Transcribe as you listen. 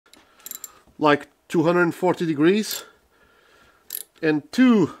like 240 degrees, and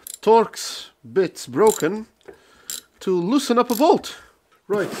 2 Torx bits broken to loosen up a bolt.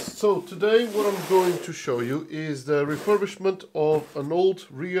 Right, so today what I'm going to show you is the refurbishment of an old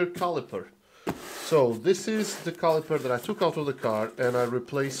rear caliper. So this is the caliper that I took out of the car and I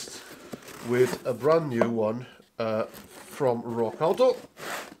replaced with a brand new one from Rock Auto.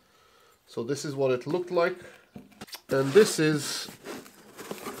 So this is what it looked like, and this is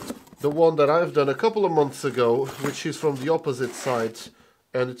the one that I've done a couple of months ago, which is from the opposite side,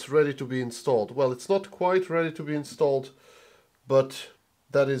 and it's ready to be installed. Well, it's not quite ready to be installed, but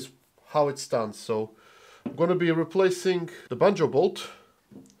that is how it stands. So I'm going to be replacing the banjo bolt.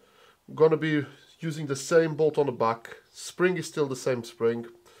 I'm going to be using the same bolt on the back. Spring is still the same spring.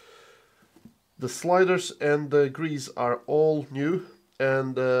 The sliders and the grease are all new,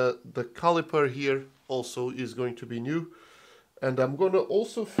 and the caliper here also is going to be new. And I'm going to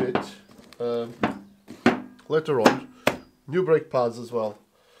also fit later on new brake pads as well.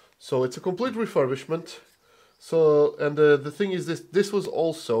 So it's a complete refurbishment. So, and the thing is, this was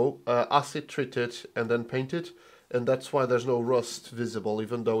also acid treated and then painted, and that's why there's no rust visible,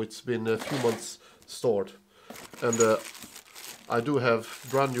 even though it's been a few months stored. And I do have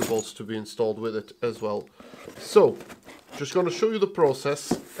brand new bolts to be installed with it as well. So just going to show you the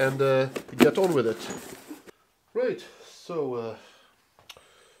process and get on with it. Right, so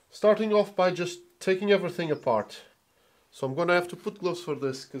starting off by just taking everything apart. So I'm going to have to put gloves for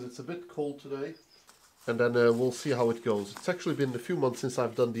this because it's a bit cold today. And then we'll see how it goes. It's actually been a few months since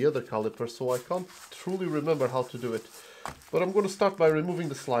I've done the other caliper, so I can't truly remember how to do it. But I'm going to start by removing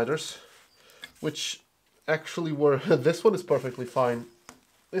the sliders, which actually were... this one is perfectly fine.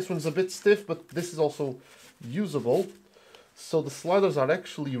 This one's a bit stiff, but this is also usable. So the sliders are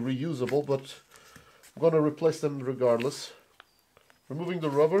actually reusable, but I'm going to replace them regardless. Removing the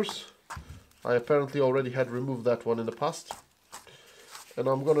rubbers. I apparently already had removed that one in the past. And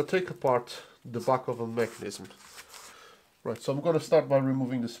I'm going to take apart the back of a mechanism. Right, so I'm going to start by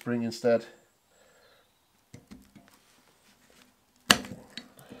removing the spring instead.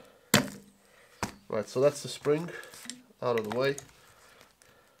 Right, so that's the spring out of the way.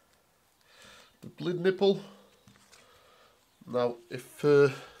 The bleed nipple. Now, if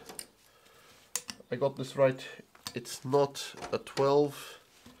I got this right, it's not a 12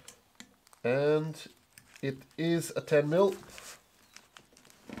 and it is a 10 mil.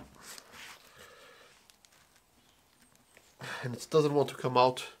 And it doesn't want to come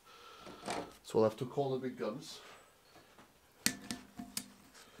out, so we'll have to call the big guns.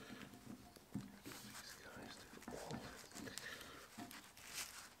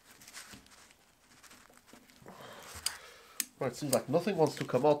 Right, seems like nothing wants to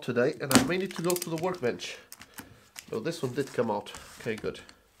come out today, and I may need to go to the workbench. No, this one did come out. Okay, good.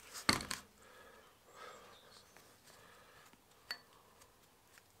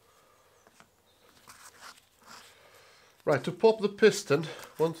 Right, to pop the piston,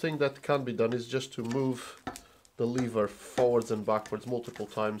 one thing that can be done is just to move the lever forwards and backwards multiple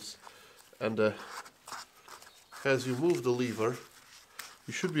times. And as you move the lever,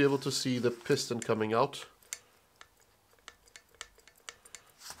 you should be able to see the piston coming out.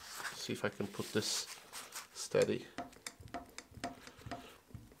 Let's see if I can put this steady.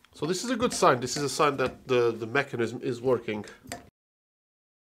 So this is a good sign. This is a sign that the mechanism is working.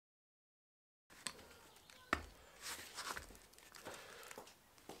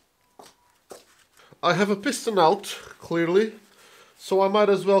 I have a piston out, clearly, so I might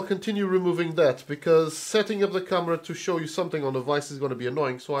as well continue removing that, because setting up the camera to show you something on the vise is going to be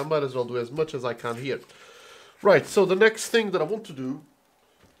annoying, so I might as well do as much as I can here. Right, so the next thing that I want to do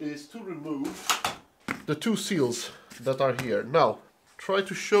is to remove the 2 seals that are here. Now, try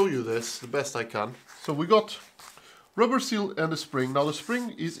to show you this the best I can. So we got rubber seal and a spring. Now the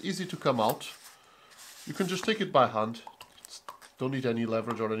spring is easy to come out. You can just take it by hand. Don't need any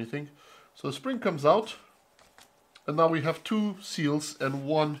leverage or anything. So the spring comes out, and now we have 2 seals and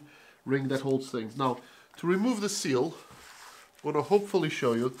 1 ring that holds things. Now, to remove the seal, I'm going to hopefully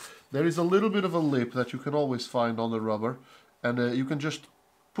show you, there is a little bit of a lip that you can always find on the rubber, and you can just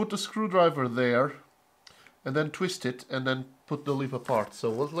put the screwdriver there, and then twist it, and then put the lip apart. So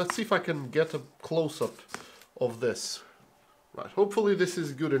let's see if I can get a close-up of this. Right, hopefully this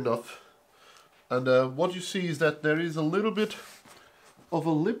is good enough. And what you see is that there is a little bit of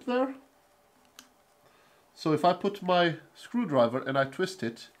a lip there. So if I put my screwdriver and I twist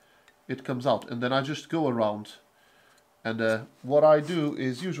it, it comes out, and then I just go around. And what I do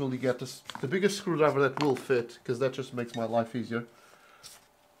is usually get the biggest screwdriver that will fit, because that just makes my life easier.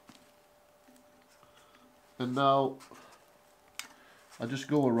 And now I just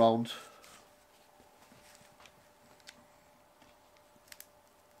go around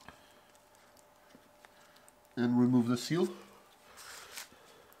and remove the seal.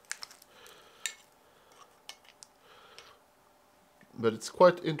 But it's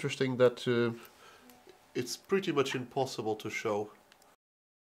quite interesting that it's pretty much impossible to show.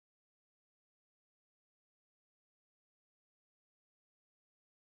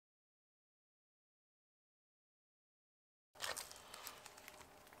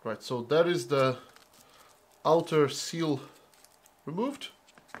 Right, so that is the outer seal removed.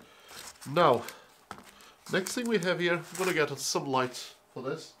 Now, next thing we have here, I'm gonna get some light for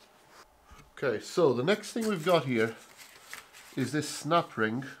this. Okay, so the next thing we've got here is this snap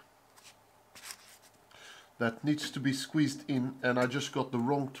ring that needs to be squeezed in, and I just got the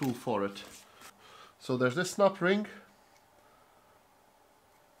wrong tool for it. So there's this snap ring,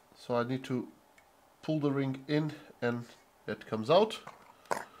 so I need to pull the ring in and it comes out.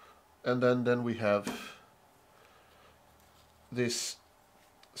 And then we have this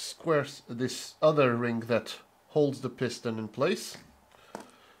this other ring that holds the piston in place.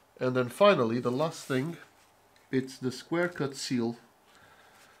 And then finally, the last thing, it's the square cut seal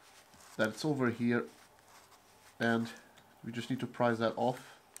that's over here, and we just need to prise that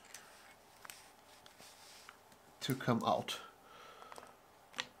off to come out.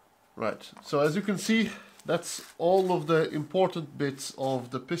 Right, so as you can see, that's all of the important bits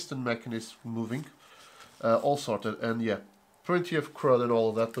of the piston mechanism moving, all sorted, and yeah, plenty of crud and all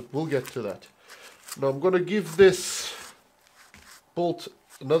of that, but we'll get to that. Now I'm gonna give this bolt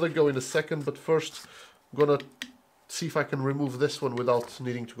another go in a second, but first I'm gonna see if I can remove this one without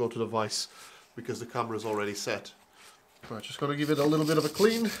needing to go to the vise, because the camera is already set. Right, just gonna give it a little bit of a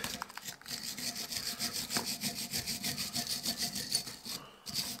clean.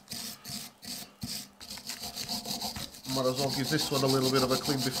 Might as well give this one a little bit of a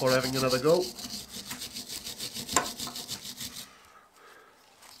clean before having another go.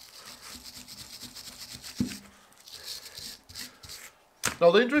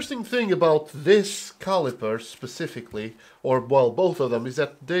 Now the interesting thing about this caliper specifically, or well both of them, is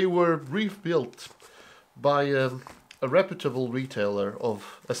that they were rebuilt by a reputable retailer,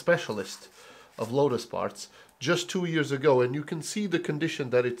 of a specialist of Lotus parts, just 2 years ago, and you can see the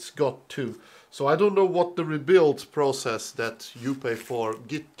condition that it's got too. So I don't know what the rebuild process that you pay for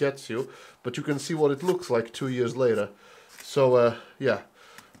gets you, but you can see what it looks like 2 years later. So yeah,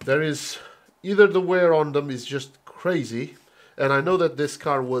 there is either the wear on them is just crazy, and I know that this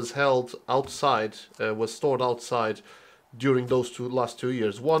car was held outside, was stored outside during those last 2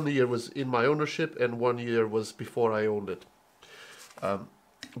 years. 1 year was in my ownership and 1 year was before I owned it.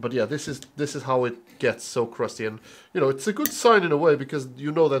 But yeah, this is how it gets so crusty, and you know, it's a good sign in a way, because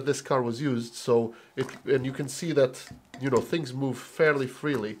you know that this car was used, so and you can see that, you know, things move fairly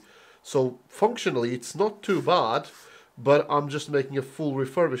freely. So functionally it's not too bad, but I'm just making a full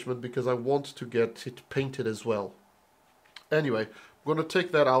refurbishment because I want to get it painted as well. Anyway, I'm gonna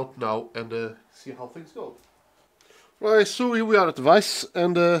take that out now and see how things go. Right, so here we are at the vise,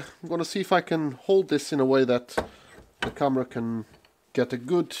 and I'm gonna see if I can hold this in a way that the camera can get a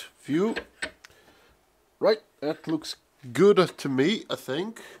good view. Right, that looks good to me, I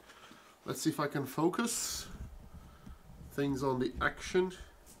think. Let's see if I can focus things on the action.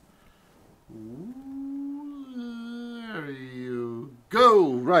 Ooh, there you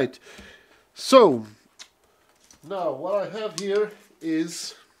go. Right, so now what I have here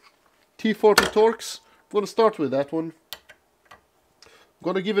is T40 Torx. I'm going to start with that one. I'm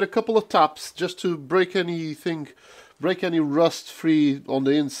going to give it a couple of taps just to break anything, break any rust free on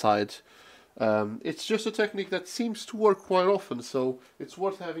the inside. It's just a technique that seems to work quite often, so it's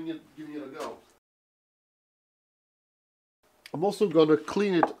worth giving it a go. I'm also going to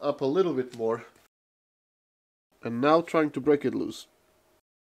clean it up a little bit more, and now trying to break it loose.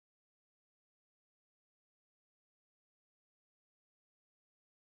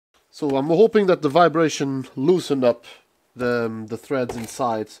 So I'm hoping that the vibration loosened up the threads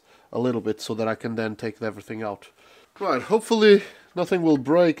inside a little bit, so that I can then take everything out. Right, hopefully nothing will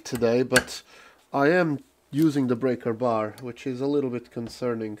break today, but I am using the breaker bar, which is a little bit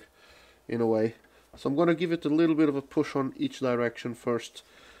concerning in a way. So I'm going to give it a little bit of a push on each direction first,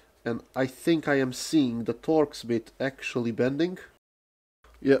 and I think I am seeing the Torx bit actually bending.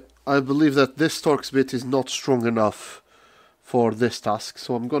 Yeah, I believe that this Torx bit is not strong enough for this task,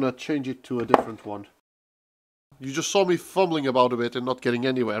 so I'm gonna change it to a different one. You just saw me fumbling about a bit and not getting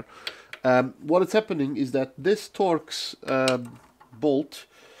anywhere. What is happening is that this Torx bolt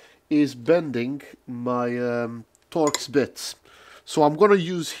is bending my Torx bits. So I'm gonna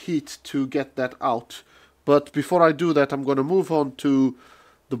use heat to get that out. But before I do that, I'm gonna move on to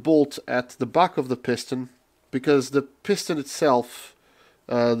the bolt at the back of the piston, because the piston itself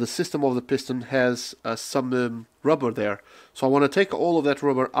the system of the piston has some rubber there. So I want to take all of that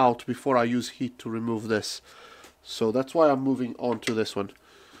rubber out before I use heat to remove this. So that's why I'm moving on to this one.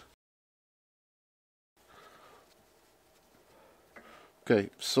 Okay,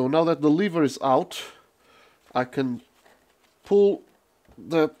 so now that the lever is out, I can pull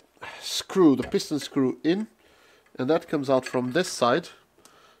the screw, the piston screw in, and that comes out from this side.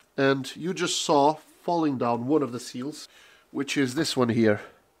 And you just saw falling down one of the seals, which is this one here,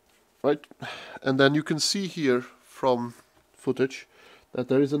 right? And then you can see here from footage that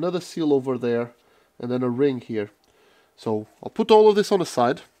there is another seal over there and then a ring here. So I'll put all of this on the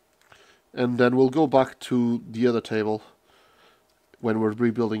side and then we'll go back to the other table when we're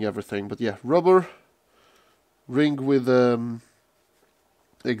rebuilding everything. But yeah, rubber ring with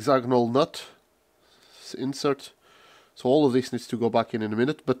hexagonal nut insert. So all of this needs to go back in a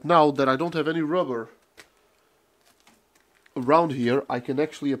minute. But now that I don't have any rubber around here, I can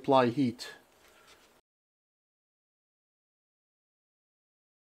actually apply heat.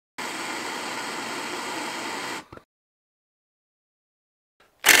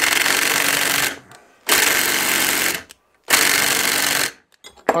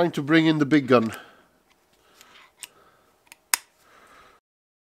 Trying to bring in the big gun.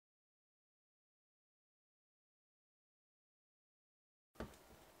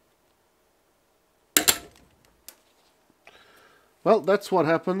 Well, that's what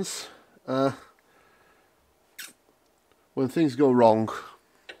happens when things go wrong.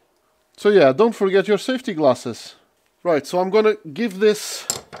 So yeah, don't forget your safety glasses. Right, so I'm gonna give this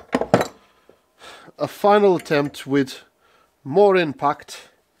a final attempt with more impact,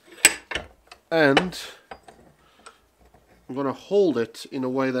 and I'm gonna hold it in a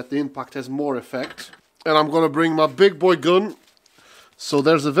way that the impact has more effect. And I'm gonna bring my big boy gun, so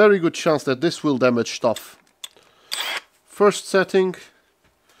there's a very good chance that this will damage stuff. First setting,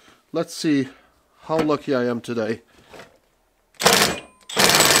 let's see how lucky I am today.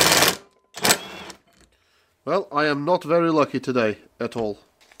 Well, I am not very lucky today at all.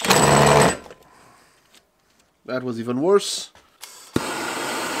 That was even worse.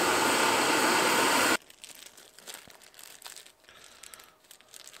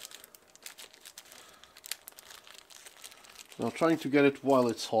 Now trying to get it while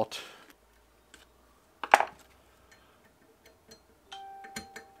it's hot.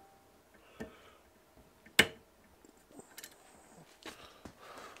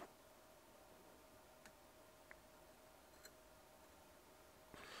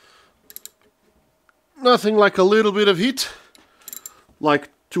 Nothing like a little bit of heat, like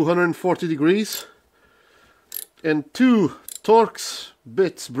 240 degrees, and 2 Torx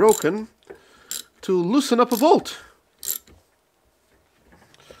bits broken to loosen up a bolt.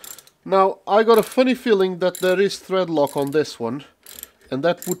 Now, I got a funny feeling that there is thread lock on this one, and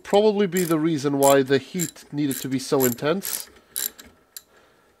that would probably be the reason why the heat needed to be so intense.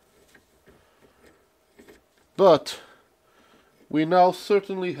 But we now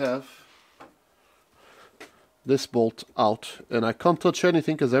certainly have this bolt out, and I can't touch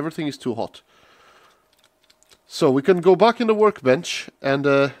anything because everything is too hot. So we can go back in the workbench, and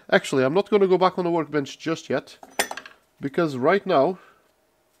actually I'm not going to go back on the workbench just yet, because right now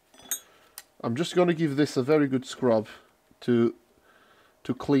I'm just going to give this a very good scrub to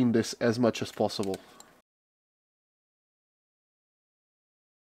clean this as much as possible.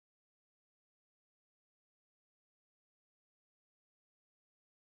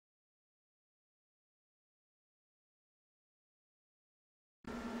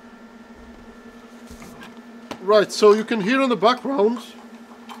 Right, so you can hear in the background,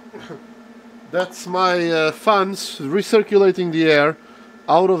 that's my fans recirculating the air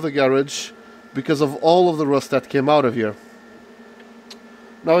out of the garage because of all of the rust that came out of here.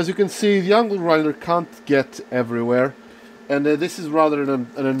 Now, as you can see, the angle grinder can't get everywhere, and this is rather an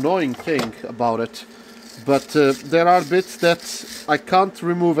annoying thing about it. But there are bits that I can't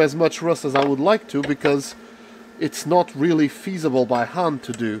remove as much rust as I would like to because it's not really feasible by hand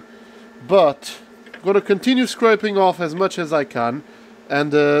to do. But I'm going to continue scraping off as much as I can,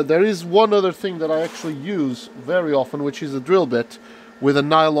 and there is one other thing that I actually use very often, which is a drill bit with a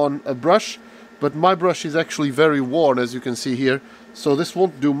nylon brush, but my brush is actually very worn, as you can see here, so this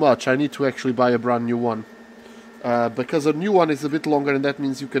won't do much. I need to actually buy a brand new one, because a new one is a bit longer, and that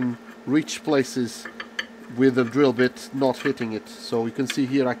means you can reach places with a drill bit not hitting it. So you can see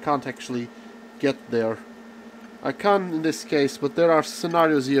here I can't actually get there. I can in this case, but there are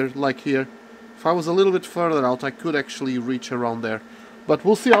scenarios here, like here. If I was a little bit further out, I could actually reach around there. But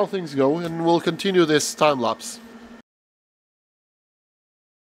we'll see how things go, and we'll continue this time-lapse.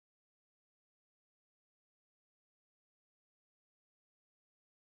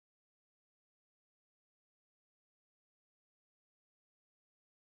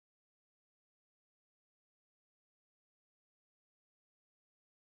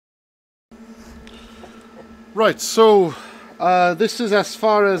 Right, so this is as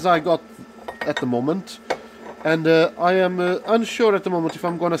far as I got at the moment, and I am unsure at the moment if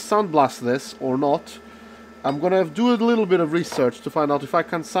I'm going to sandblast this or not. I'm going to do a little bit of research to find out if I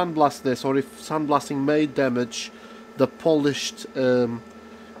can sandblast this or if sandblasting may damage the polished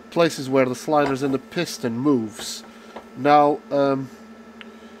places where the sliders and the piston moves. Now,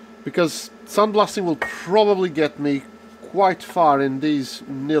 because sandblasting will probably get me quite far in these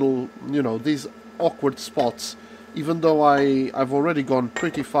little, these awkward spots, even though I've already gone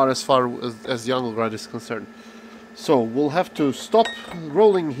pretty far as the angle grind is concerned. So we'll have to stop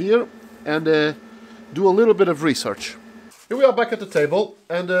rolling here and do a little bit of research. Here we are back at the table,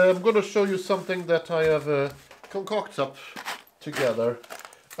 and I'm going to show you something that I have concocted up together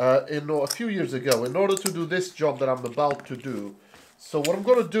a few years ago in order to do this job that I'm about to do. So what I'm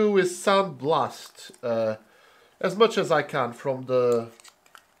going to do is sandblast as much as I can from the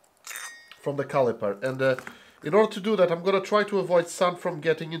caliper, and in order to do that I'm going to try to avoid sand from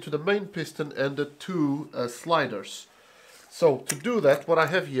getting into the main piston and the two sliders. So to do that, what I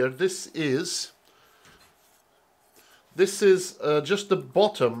have here, this is just the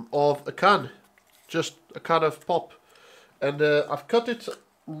bottom of a can, just a can of pop, and I've cut it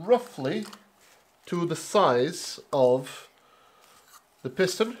roughly to the size of the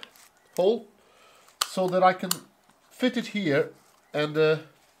piston hole so that I can fit it here and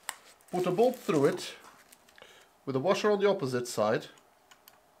put a bolt through it with a washer on the opposite side,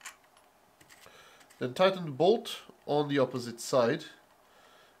 then tighten the bolt on the opposite side,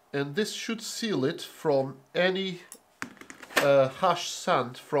 and this should seal it from any harsh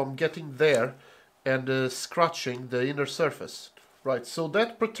sand from getting there and scratching the inner surface. Right, so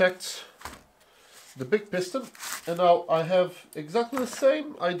that protects the big piston, and now I have exactly the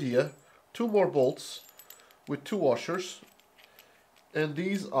same idea, two more bolts with two washers, and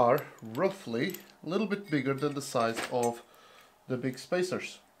these are roughly a little bit bigger than the size of the big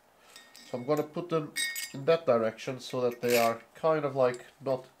spacers. So I'm going to put them in that direction so that they are kind of like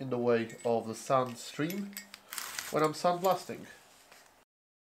not in the way of the sand stream when I'm sandblasting.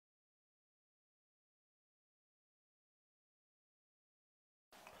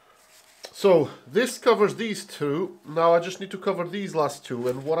 So this covers these two. Now I just need to cover these last two,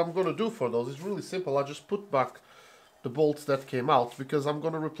 and what I'm going to do for those is really simple. I just put back the bolts that came out because I'm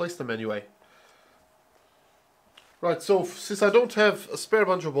going to replace them anyway. Right, so since I don't have a spare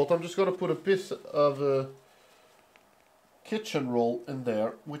bungee bolt, I'm just going to put a piece of kitchen roll in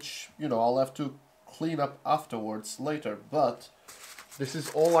there, which, I'll have to clean up afterwards later, but this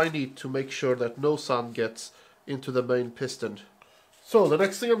is all I need to make sure that no sand gets into the main piston. So the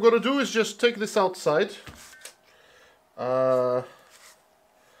next thing I'm going to do is just take this outside and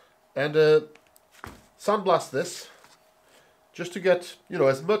sandblast this, just to get,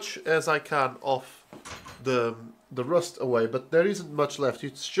 as much as I can off the rust away, but there isn't much left.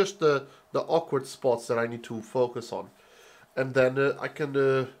 It's just the awkward spots that I need to focus on, and then I can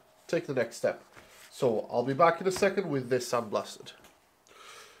take the next step. So I'll be back in a second with this sandblasted.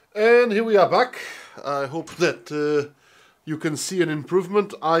 And here we are back. I hope that you can see an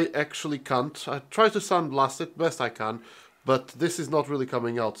improvement. I actually can't. I try to sandblast it best I can, but this is not really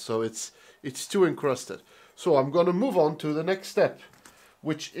coming out, so it's too encrusted. So I'm going to move on to the next step,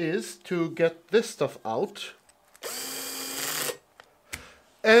 which is to get this stuff out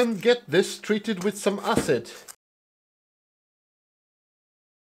and get this treated with some acid.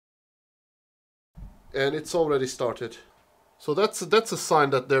 And it's already started. So that's a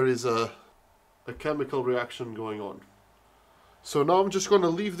sign that there is a chemical reaction going on. So now I'm just going to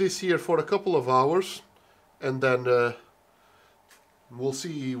leave this here for a couple of hours, and then we'll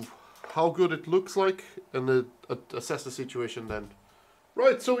see how good it looks like and assess the situation then.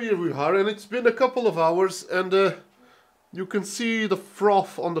 Right, so here we are, and it's been a couple of hours, and you can see the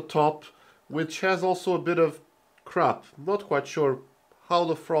froth on the top, which has also a bit of crap. Not quite sure how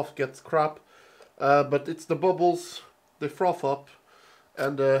the froth gets crap, but it's the bubbles, they froth up,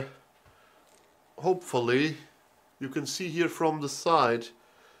 and hopefully you can see here from the side,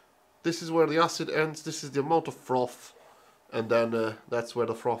 this is where the acid ends, this is the amount of froth, and then that's where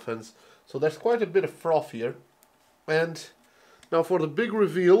the froth ends. So there's quite a bit of froth here. And now for the big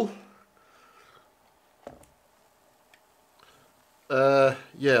reveal, yeah,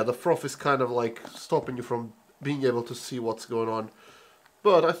 the froth is kind of like stopping you from being able to see what's going on.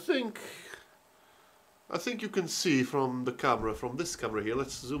 But I think you can see from the camera, from this camera here,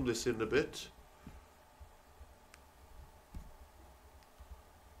 let's zoom this in a bit.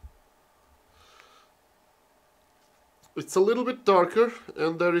 It's a little bit darker,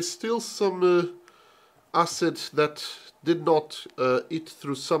 and there is still some acid that did not eat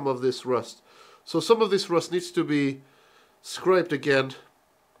through some of this rust. So some of this rust needs to be scraped again,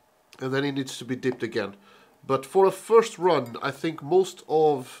 and then it needs to be dipped again. But for a first run, I think most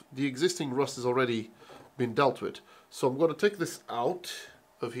of the existing rust has already been dealt with. So I'm going to take this out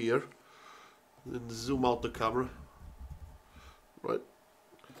of here and zoom out the camera. Right.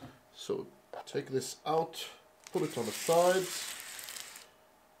 So take this out, put it on the sides,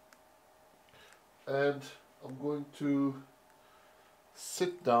 and I'm going to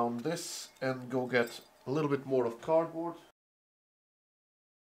sit down this and go get a little bit more of cardboard.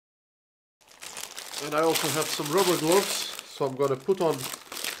 And I also have some rubber gloves, so I'm going to put on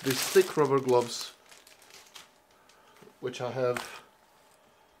these thick rubber gloves, which I have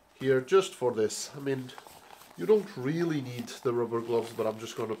here just for this. I mean, you don't really need the rubber gloves, but I'm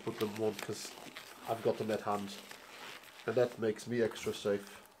just going to put them on because I've got them at hand, and that makes me extra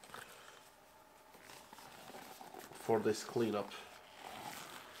safe for this cleanup.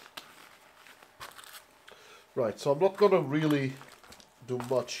 Right, so I'm not going to really do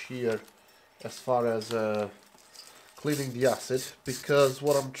much here as far as cleaning the acid, because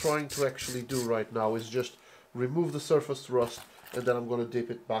what I'm trying to actually do right now is just remove the surface rust, and then I'm going to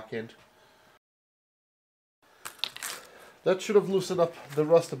dip it back in. That should have loosened up the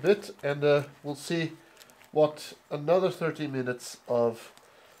rust a bit, and we'll see what another 30 minutes of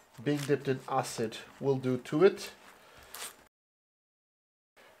being dipped in acid will do to it.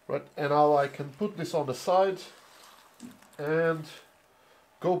 Right, and now I can put this on the side and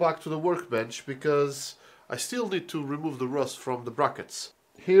go back to the workbench, because I still need to remove the rust from the brackets.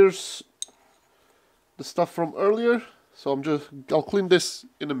 Here's the stuff from earlier, so I'll clean this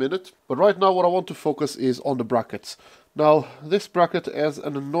in a minute. But right now what I want to focus is on the brackets. Now this bracket has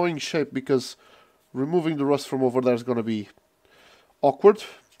an annoying shape because removing the rust from over there is going to be awkward.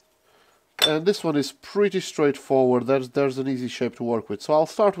 And this one is pretty straightforward. There's an easy shape to work with. So I'll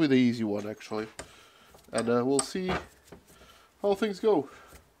start with the easy one actually, and we'll see how things go.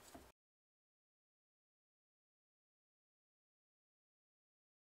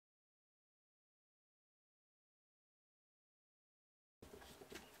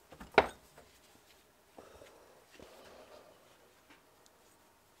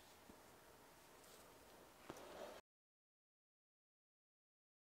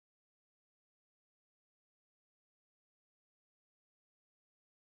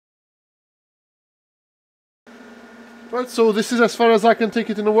 Right, so this is as far as I can take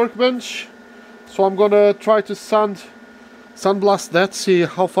it in a workbench. So I'm gonna try to sandblast that, see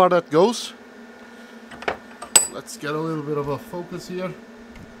how far that goes. Let's get a little bit of a focus here.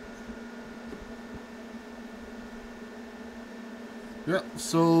 Yeah,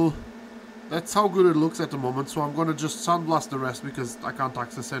 so that's how good it looks at the moment. So I'm gonna just sandblast the rest because I can't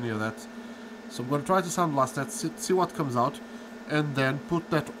access any of that. So I'm gonna try to sandblast that, see what comes out, and then put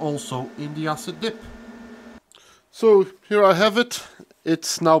that also in the acid dip. So here I have it.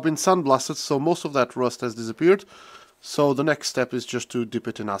 It's now been sandblasted, so most of that rust has disappeared. So the next step is just to dip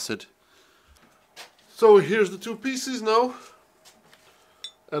it in acid. So here's the two pieces now,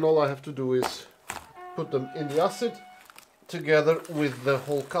 and all I have to do is put them in the acid together with the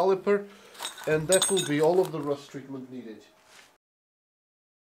whole caliper, and that will be all of the rust treatment needed.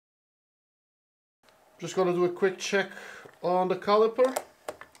 Just gonna do a quick check on the caliper.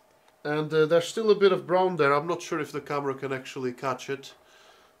 And there's still a bit of brown there. I'm not sure if the camera can actually catch it,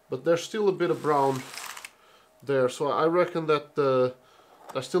 but there's still a bit of brown there. So I reckon that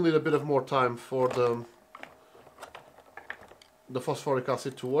I still need a bit of more time for the phosphoric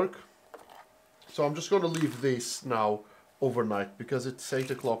acid to work. So I'm just going to leave this now overnight, because it's 8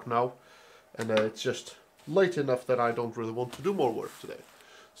 o'clock now, and it's just late enough that I don't really want to do more work today.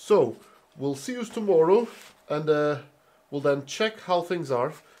 So we'll see you tomorrow, and we'll then check how things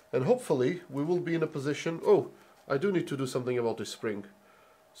are. And hopefully we will be in a position... Oh, I do need to do something about this spring.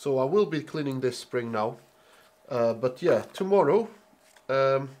 So I will be cleaning this spring now. But yeah, tomorrow,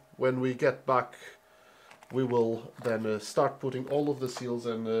 when we get back, we will then start putting all of the seals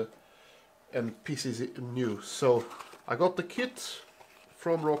and pieces new. So I got the kit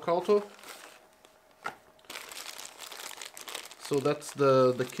from Rocauto. So that's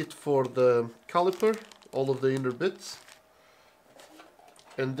the kit for the caliper, all of the inner bits.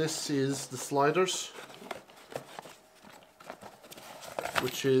 And this is the sliders,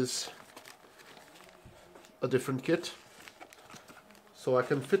 which is a different kit. So I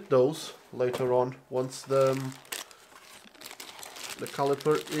can fit those later on once the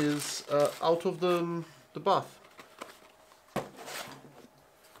caliper is out of the bath.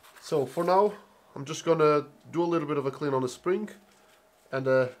 So for now, I'm just gonna do a little bit of a clean on the spring, and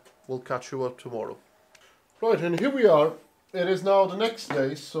we'll catch you up tomorrow. Right, and here we are It is now the next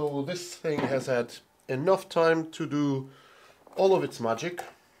day, so this thing has had enough time to do all of its magic.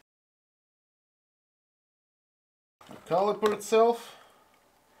 The caliper itself,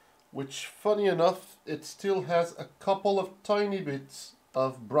 which funny enough, it still has a couple of tiny bits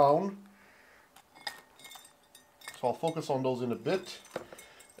of brown. So I'll focus on those in a bit.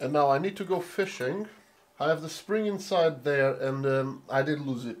 And now I need to go fishing. I have the spring inside there and I did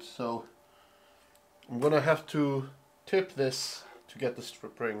lose it, so I'm gonna have to tip this to get the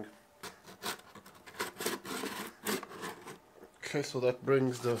spring. Okay, so that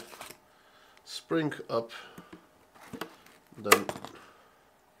brings the spring up. Then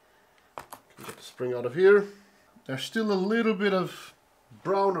get the spring out of here. There's still a little bit of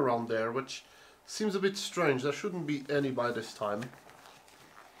brown around there, which seems a bit strange. There shouldn't be any by this time.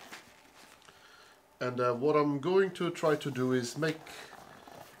 And what I'm going to try to do is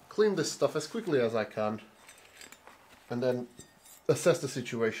clean this stuff as quickly as I can and then assess the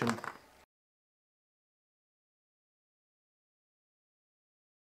situation.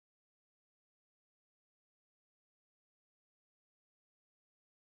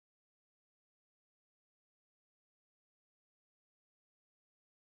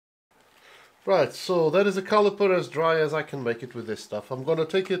 Right, so that is a caliper as dry as I can make it with this stuff. I'm gonna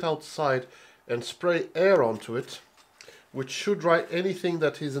take it outside and spray air onto it, which should dry anything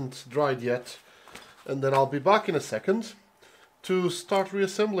that isn't dried yet. And then I'll be back in a second to start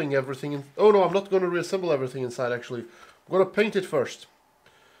reassembling everything. Oh no, I'm not gonna reassemble everything inside actually. I'm gonna paint it first.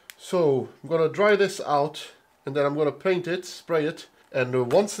 So I'm gonna dry this out and then I'm gonna paint it, spray it.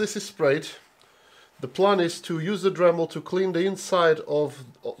 And once this is sprayed, the plan is to use the Dremel to clean the inside of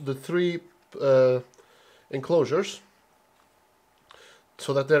the three enclosures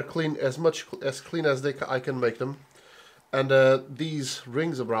so that they're clean, as clean as I can make them. And these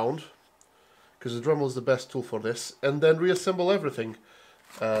rings around, because the Dremel is the best tool for this, and then reassemble everything.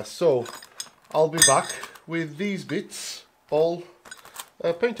 So I'll be back with these bits all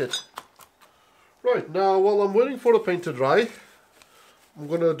painted. Right, now while I'm waiting for the paint to dry, I'm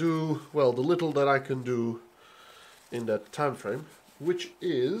gonna do, well, the little that I can do in that time frame, which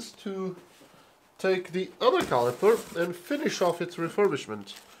is to take the other caliper and finish off its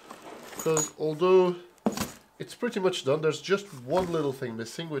refurbishment. Because although it's pretty much done, there's just one little thing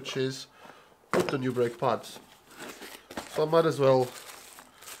missing, which is put the new brake pads. So I might as well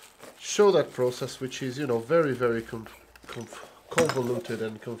show that process, which is, you know, very, very convoluted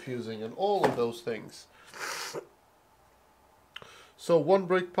and confusing and all of those things. So one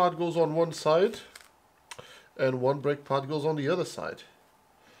brake pad goes on one side and one brake pad goes on the other side,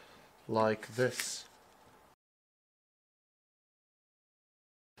 like this.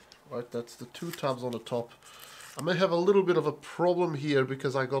 Right, that's the two tabs on the top. I may have a little bit of a problem here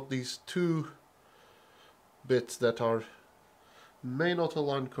because I got these two bits that may not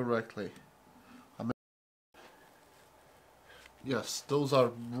align correctly. Yes, those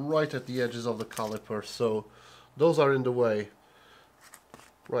are right at the edges of the caliper, so those are in the way.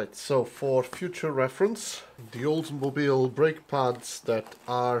 Right, so for future reference, the Oldsmobile brake pads that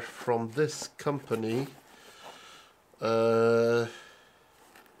are from this company, well,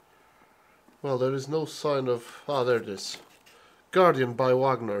 there is no sign of, there it is, Guardian by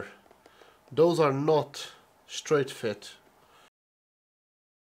Wagner. Those are not straight fit.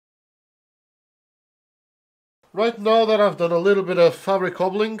 Right, now that I've done a little bit of fabric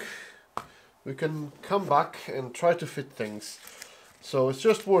cobbling, we can come back and try to fit things. So it's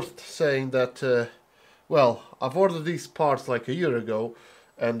just worth saying that, well, I've ordered these parts like a year ago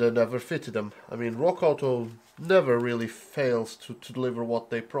and never fitted them. I mean, Rock Auto never really fails to deliver what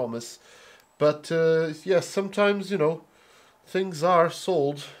they promise. But, yes, sometimes, you know, things are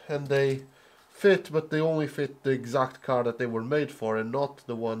sold and they fit, but they only fit the exact car that they were made for and not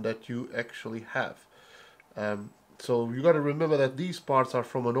the one that you actually have. So you got to remember that these parts are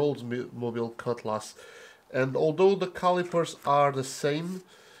from an Oldsmobile Cutlass. And although the calipers are the same,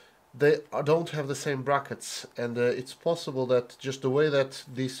 they don't have the same brackets, and it's possible that just the way that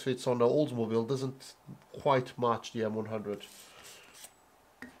this fits on the Oldsmobile doesn't quite match the M100.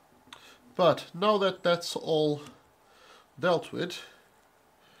 But now that that's all dealt with,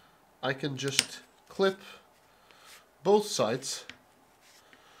 I can just clip both sides,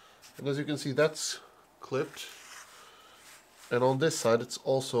 and as you can see, that's clipped, and on this side it's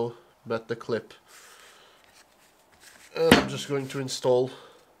also met the clip. And I'm just going to install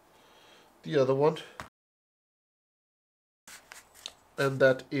the other one, and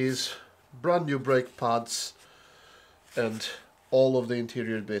that is brand new brake pads and all of the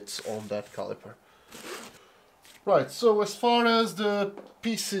interior bits on that caliper. Right, so as far as the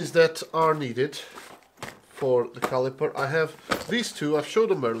pieces that are needed for the caliper. I have these two, I've showed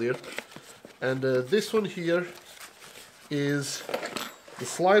them earlier, and this one here is the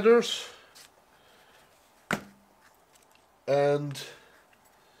sliders and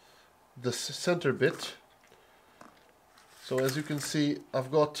the center bit. So as you can see,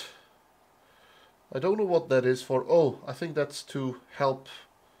 I've got, I don't know what that is for. Oh, I think that's to help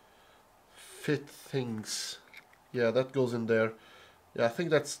fit things. Yeah, that goes in there. Yeah, I think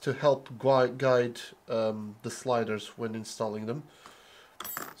that's to help guide the sliders when installing them.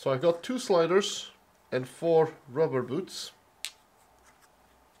 So I got 2 sliders and 4 rubber boots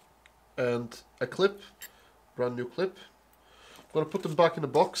and a clip, brand new clip. I'm gonna put them back in the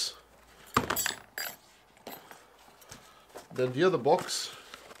box. Then the other box.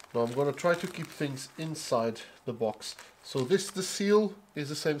 Now I'm gonna try to keep things inside the box. So the seal is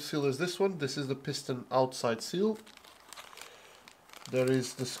the same seal as this one. This is the piston outside seal. There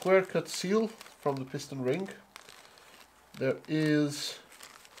is the square cut seal from the piston ring. There is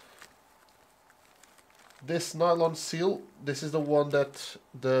this nylon seal. This is the one that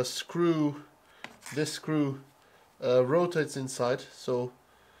the screw, this screw rotates inside. So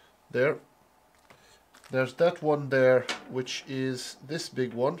there. There's that one there, which is this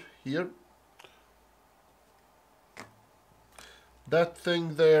big one here. That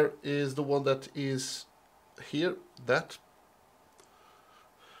thing there is the one that is here, that.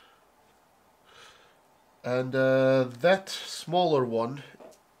 And that smaller one,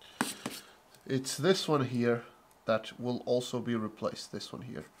 it's this one here that will also be replaced, this one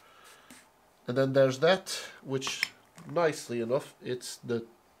here. And then there's that, which nicely enough, it's the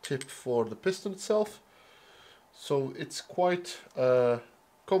tip for the piston itself. So it's quite a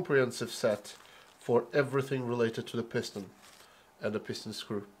comprehensive set for everything related to the piston and the piston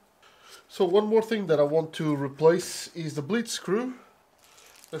screw. So one more thing that I want to replace is the bleed screw.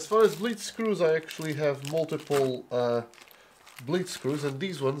 As far as bleed screws, I actually have multiple bleed screws, and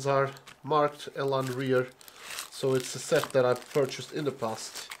these ones are marked Elan rear. So it's a set that I've purchased in the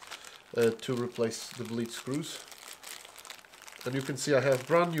past to replace the bleed screws. And you can see I have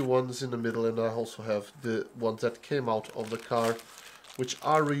brand new ones in the middle, and I also have the ones that came out of the car, which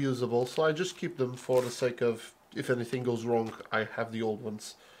are reusable. So I just keep them for the sake of, if anything goes wrong, I have the old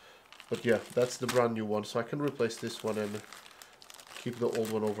ones. But yeah, that's the brand new one, so I can replace this one and keep the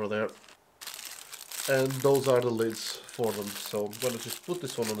old one over there. And those are the lids for them. So I'm going to just put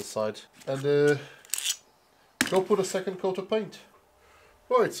this one on the side and go put a second coat of paint.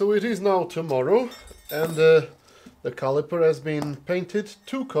 Right, so it is now tomorrow, and the caliper has been painted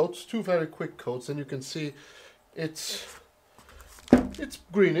 2 coats, 2 very quick coats, and you can see it's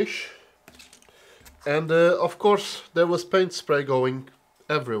greenish. And of course there was paint spray going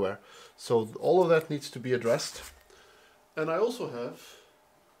everywhere, so all of that needs to be addressed. And I also have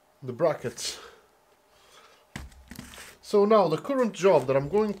the brackets. So now the current job that I'm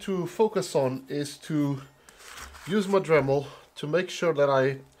going to focus on is to use my Dremel to make sure that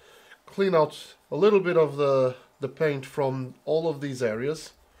I clean out a little bit of the paint from all of these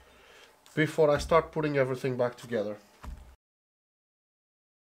areas before I start putting everything back together.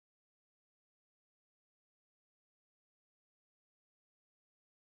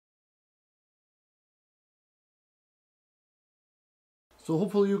 So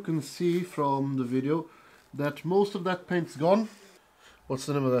hopefully you can see from the video that most of that paint's gone. What's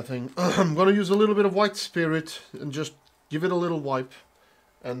the name of that thing? I'm gonna use a little bit of white spirit and just give it a little wipe,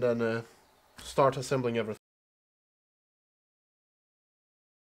 and then start assembling everything.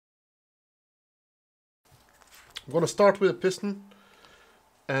 I'm going to start with a piston,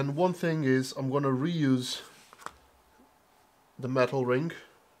 and one thing is I'm going to reuse the metal ring,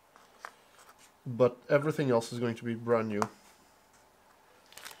 but everything else is going to be brand new.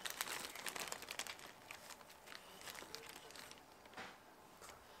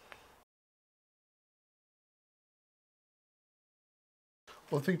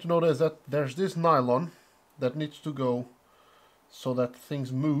 One thing to note is that there's this nylon that needs to go so that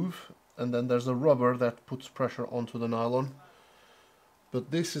things move, and then there's a rubber that puts pressure onto the nylon.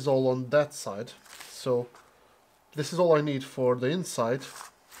 But this is all on that side, so this is all I need for the inside.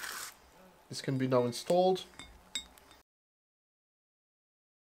 This can be now installed.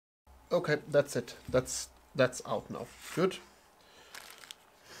 Okay, that's it. That's out now. Good.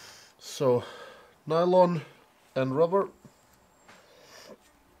 So nylon and rubber.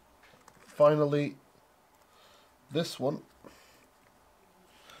 Finally, this one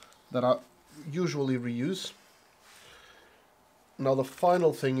that I usually reuse. Now the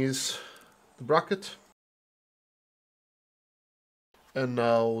final thing is the bracket, and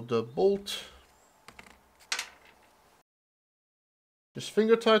now the bolt. Just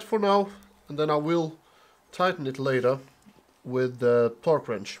finger tight for now, and then I will tighten it later with the torque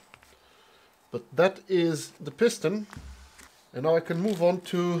wrench. But that is the piston, and now I can move on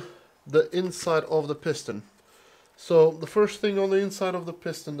to the inside of the piston. So the first thing on the inside of the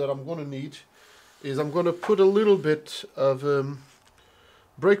piston that I'm going to need is I'm going to put a little bit of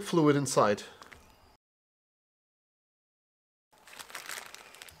brake fluid inside.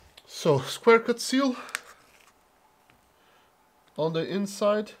 So square cut seal on the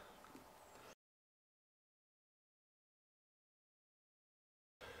inside.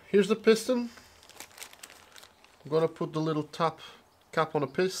 Here's the piston. I'm gonna put the little cap on a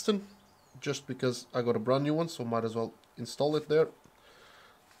piston just because I got a brand new one, so might as well install it there.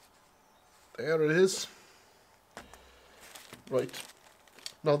 There it is. Right.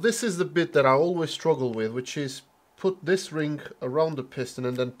 Now this is the bit that I always struggle with, which is put this ring around the piston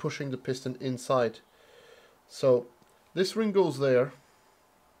and then pushing the piston inside. So this ring goes there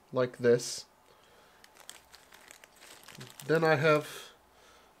like this. Then I have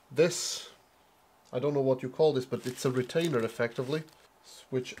this, I don't know what you call this, but it's a retainer effectively,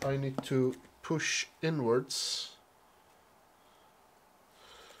 which I need to push inwards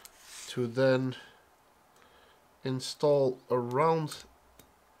to then install around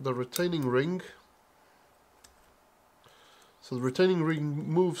the retaining ring. So the retaining ring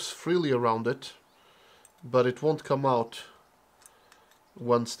moves freely around it, but it won't come out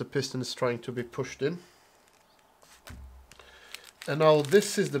once the piston is trying to be pushed in. And now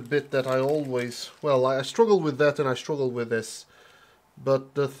this is the bit that I always, well, I struggle with that and I struggle with this.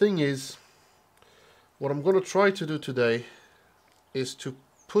 But the thing is, what I'm going to try to do today is to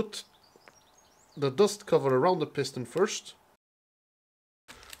put the dust cover around the piston first.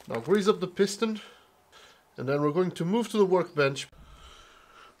 Now grease up the piston, and then we're going to move to the workbench.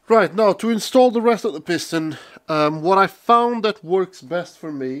 Right, now to install the rest of the piston, what I found that works best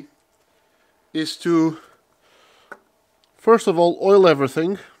for me is to first of all oil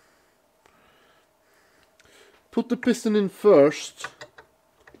everything, put the piston in first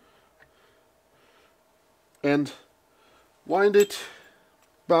and wind it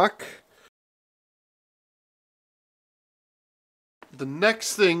back. The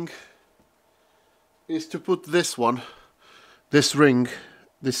next thing is to put this one, this ring,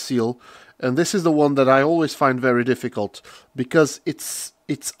 this seal, and this is the one that I always find very difficult because it's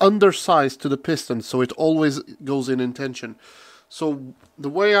undersized to the piston, so it always goes in tension. So the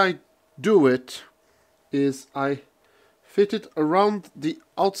way I do it is I fit it around the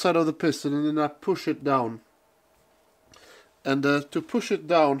outside of the piston and then I push it down. And to push it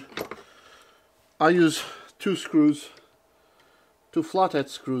down, I use two flathead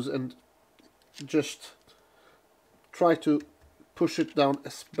screws, and just try to push it down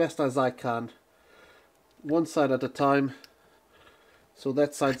as best as I can, one side at a time. So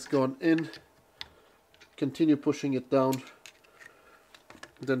that side's gone in, continue pushing it down,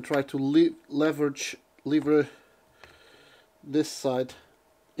 then try to lever this side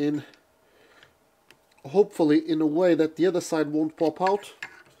in, hopefully in a way that the other side won't pop out.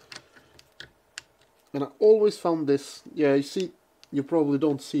 And I always found this, yeah, you see, you probably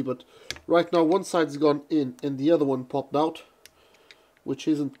don't see, but right now one side's gone in and the other one popped out, which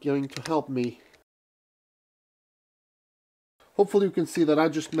isn't going to help me. Hopefully you can see that I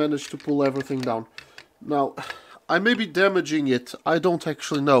just managed to pull everything down. Now, I may be damaging it, I don't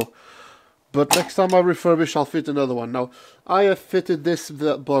actually know. But next time I refurbish, I'll fit another one. Now, I have fitted this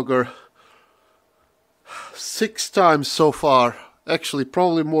bugger 6 times so far. Actually,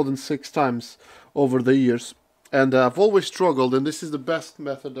 probably more than 6 times over the years. And I've always struggled, and this is the best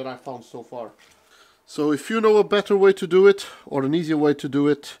method that I found so far. So if you know a better way to do it, or an easier way to do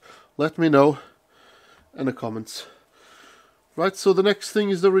it, let me know in the comments. Right, so the next thing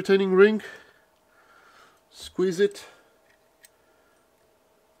is the retaining ring. Squeeze it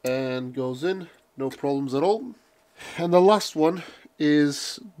and goes in, no problems at all. And the last one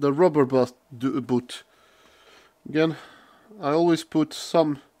is the rubber boot. Again, I always put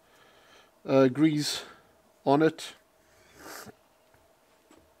some grease on it,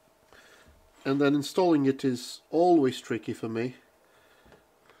 and then installing it is always tricky for me,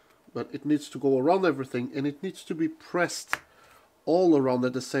 but it needs to go around everything and it needs to be pressed all around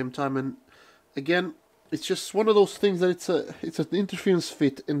at the same time. And again, it's just one of those things that it's an interference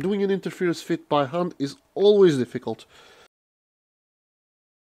fit, and doing an interference fit by hand is always difficult.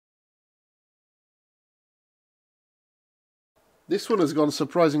 This one has gone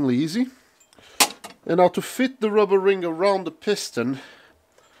surprisingly easy. And now to fit the rubber ring around the piston,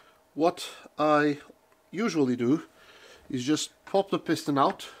 what I usually do is just pop the piston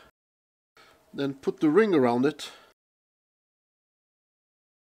out, then put the ring around it,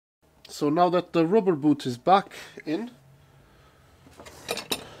 So now that the rubber boot is back in,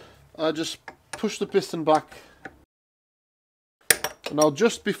 I just push the piston back. Now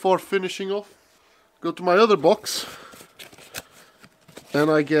just before finishing off, go to my other box and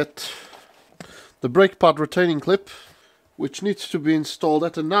I get the brake pad retaining clip, which needs to be installed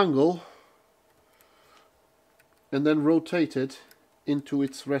at an angle and then rotated into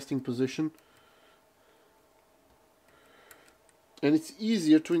its resting position. And it's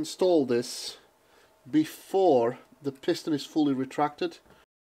easier to install this before the piston is fully retracted.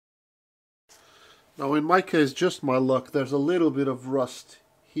 Now in my case, just my luck, there's a little bit of rust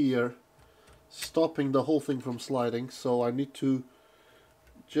here stopping the whole thing from sliding, so I need to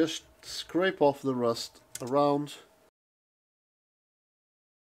just scrape off the rust around.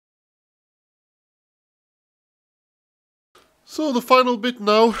 So the final bit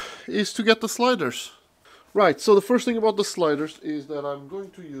now is to get the sliders. Right, so the first thing about the sliders is that I'm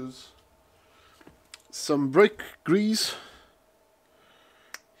going to use some brake grease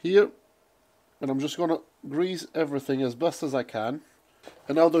here, and I'm just gonna grease everything as best as I can.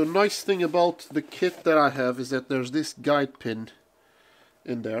 And now the nice thing about the kit that I have is that there's this guide pin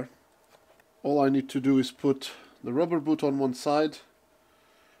in there. All I need to do is put the rubber boot on one side,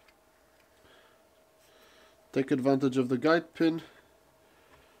 take advantage of the guide pin,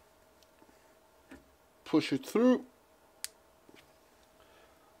 push it through,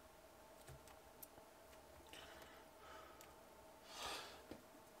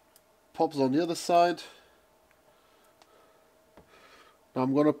 pops on the other side. Now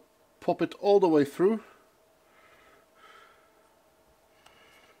I'm gonna pop it all the way through.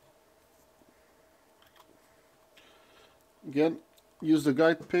 Again, use the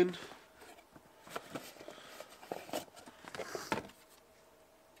guide pin.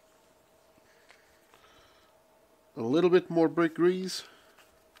 A little bit more brake grease.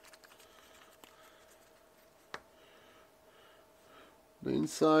 The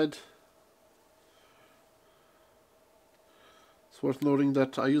inside. It's worth noting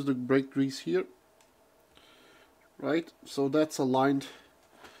that I use the brake grease here. Right, so that's aligned.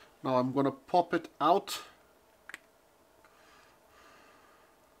 Now I'm gonna pop it out.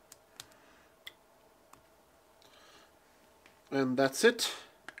 And that's it.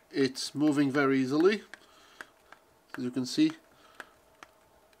 It's moving very easily, as you can see.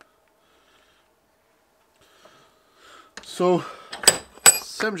 So,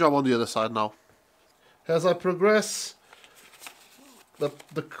 same job on the other side now. As I progress,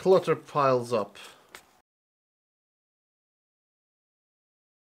 the clutter piles up.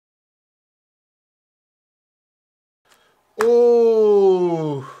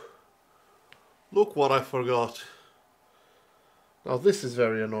 Oh! Look what I forgot. Now this is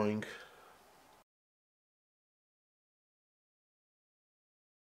very annoying.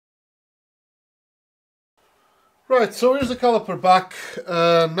 Right, so here's the caliper back.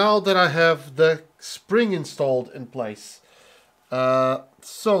 Now that I have the spring installed in place.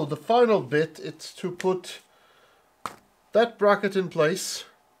 So the final bit is to put that bracket in place,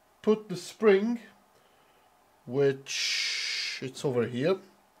 put the spring, which it's over here,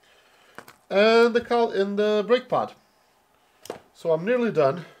 and the brake pad. So I'm nearly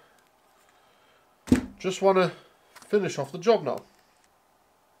done. Just want to finish off the job now.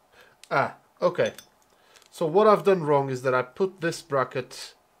 Okay. So what I've done wrong is that I put this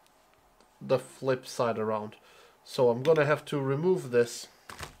bracket the flip side around. So I'm gonna have to remove this.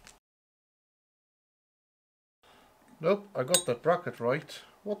 Nope, I got that bracket right.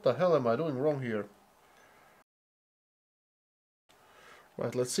 What the hell am I doing wrong here?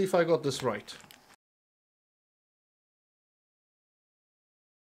 Right, let's see if I got this right.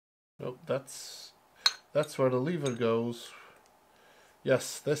 Nope, that's where the lever goes.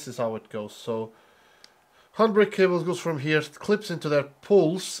 Yes, this is how it goes. So handbrake cable goes from here, clips into there,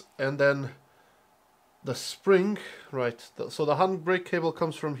 pulls, and then the spring, right, so the handbrake cable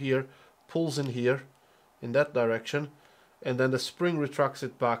comes from here, pulls in here, in that direction, and then the spring retracts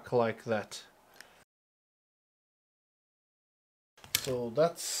it back like that. So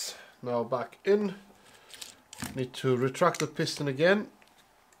that's now back in. Need to retract the piston again.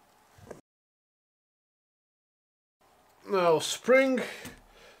 Now spring.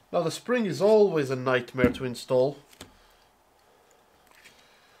 Now the spring is always a nightmare to install.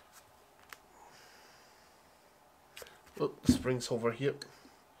 Oh, the spring's over here.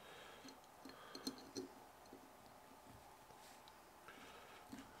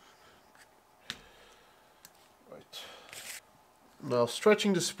 Right. Now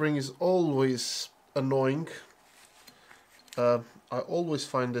stretching the spring is always annoying. I always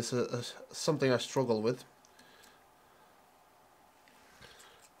find this something I struggle with.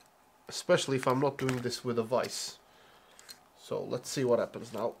 especially if I'm not doing this with a vise. So let's see what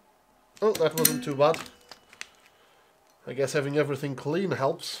happens now. Oh, that wasn't too bad. I guess having everything clean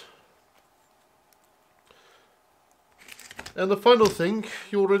helps. And the final thing,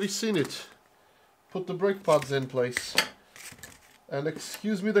 you already seen it. Put the brake pads in place. And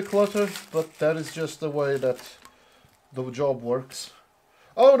excuse me the clutter, but that is just the way that the job works.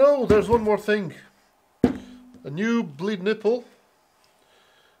 Oh no, there's one more thing. A new bleed nipple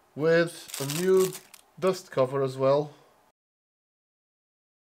with a new dust cover as well.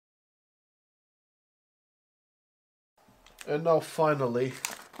 And now finally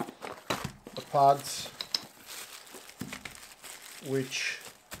the pads, which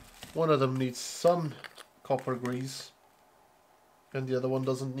one of them needs some copper grease and the other one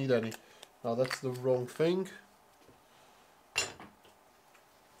doesn't need any. Now that's the wrong thing.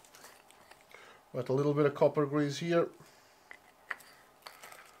 Got a little bit of copper grease here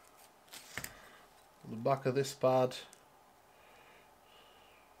on the back of this pad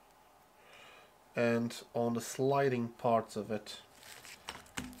and on the sliding parts of it.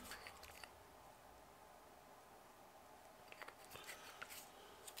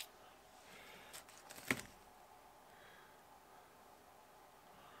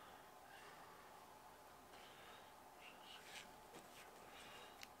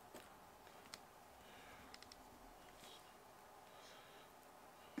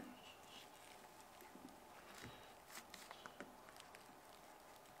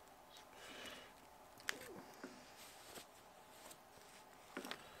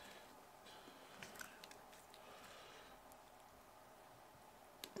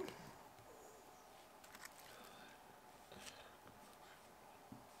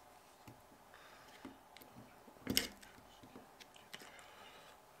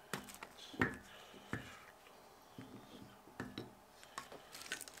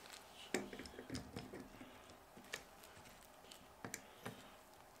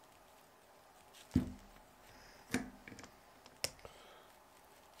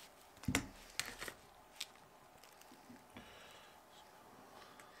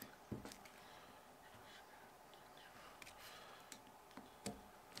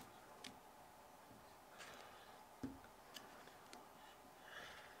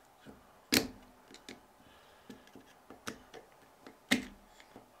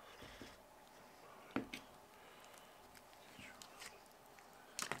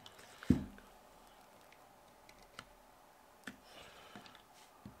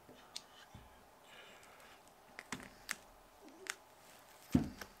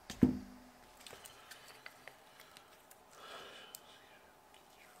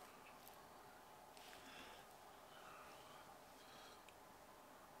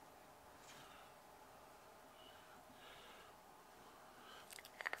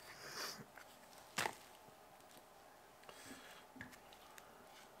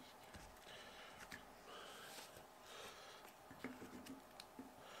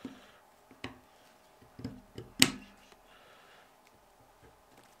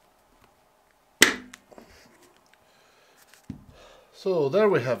 So there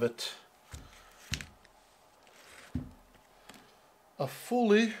we have it. A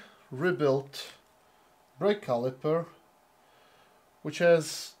fully rebuilt brake caliper, which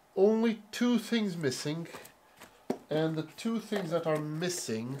has only two things missing, and the two things that are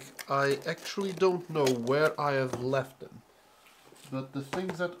missing, I actually don't know where I have left them. But the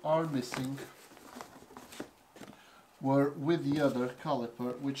things that are missing were with the other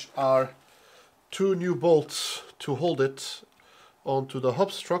caliper, which are two new bolts to hold it onto the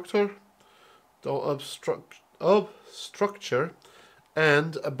hub structure,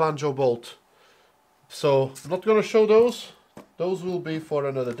 and a banjo bolt. So I'm not going to show those. Those will be for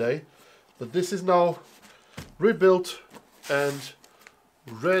another day. But this is now rebuilt and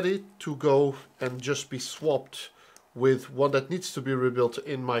ready to go and just be swapped with one that needs to be rebuilt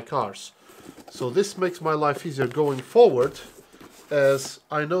in my cars. So this makes my life easier going forward, as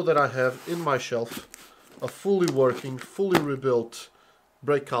I know that I have in my shelf a fully working, fully rebuilt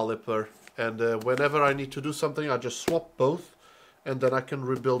brake caliper, and whenever I need to do something I just swap both and then I can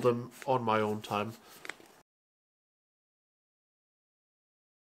rebuild them on my own time.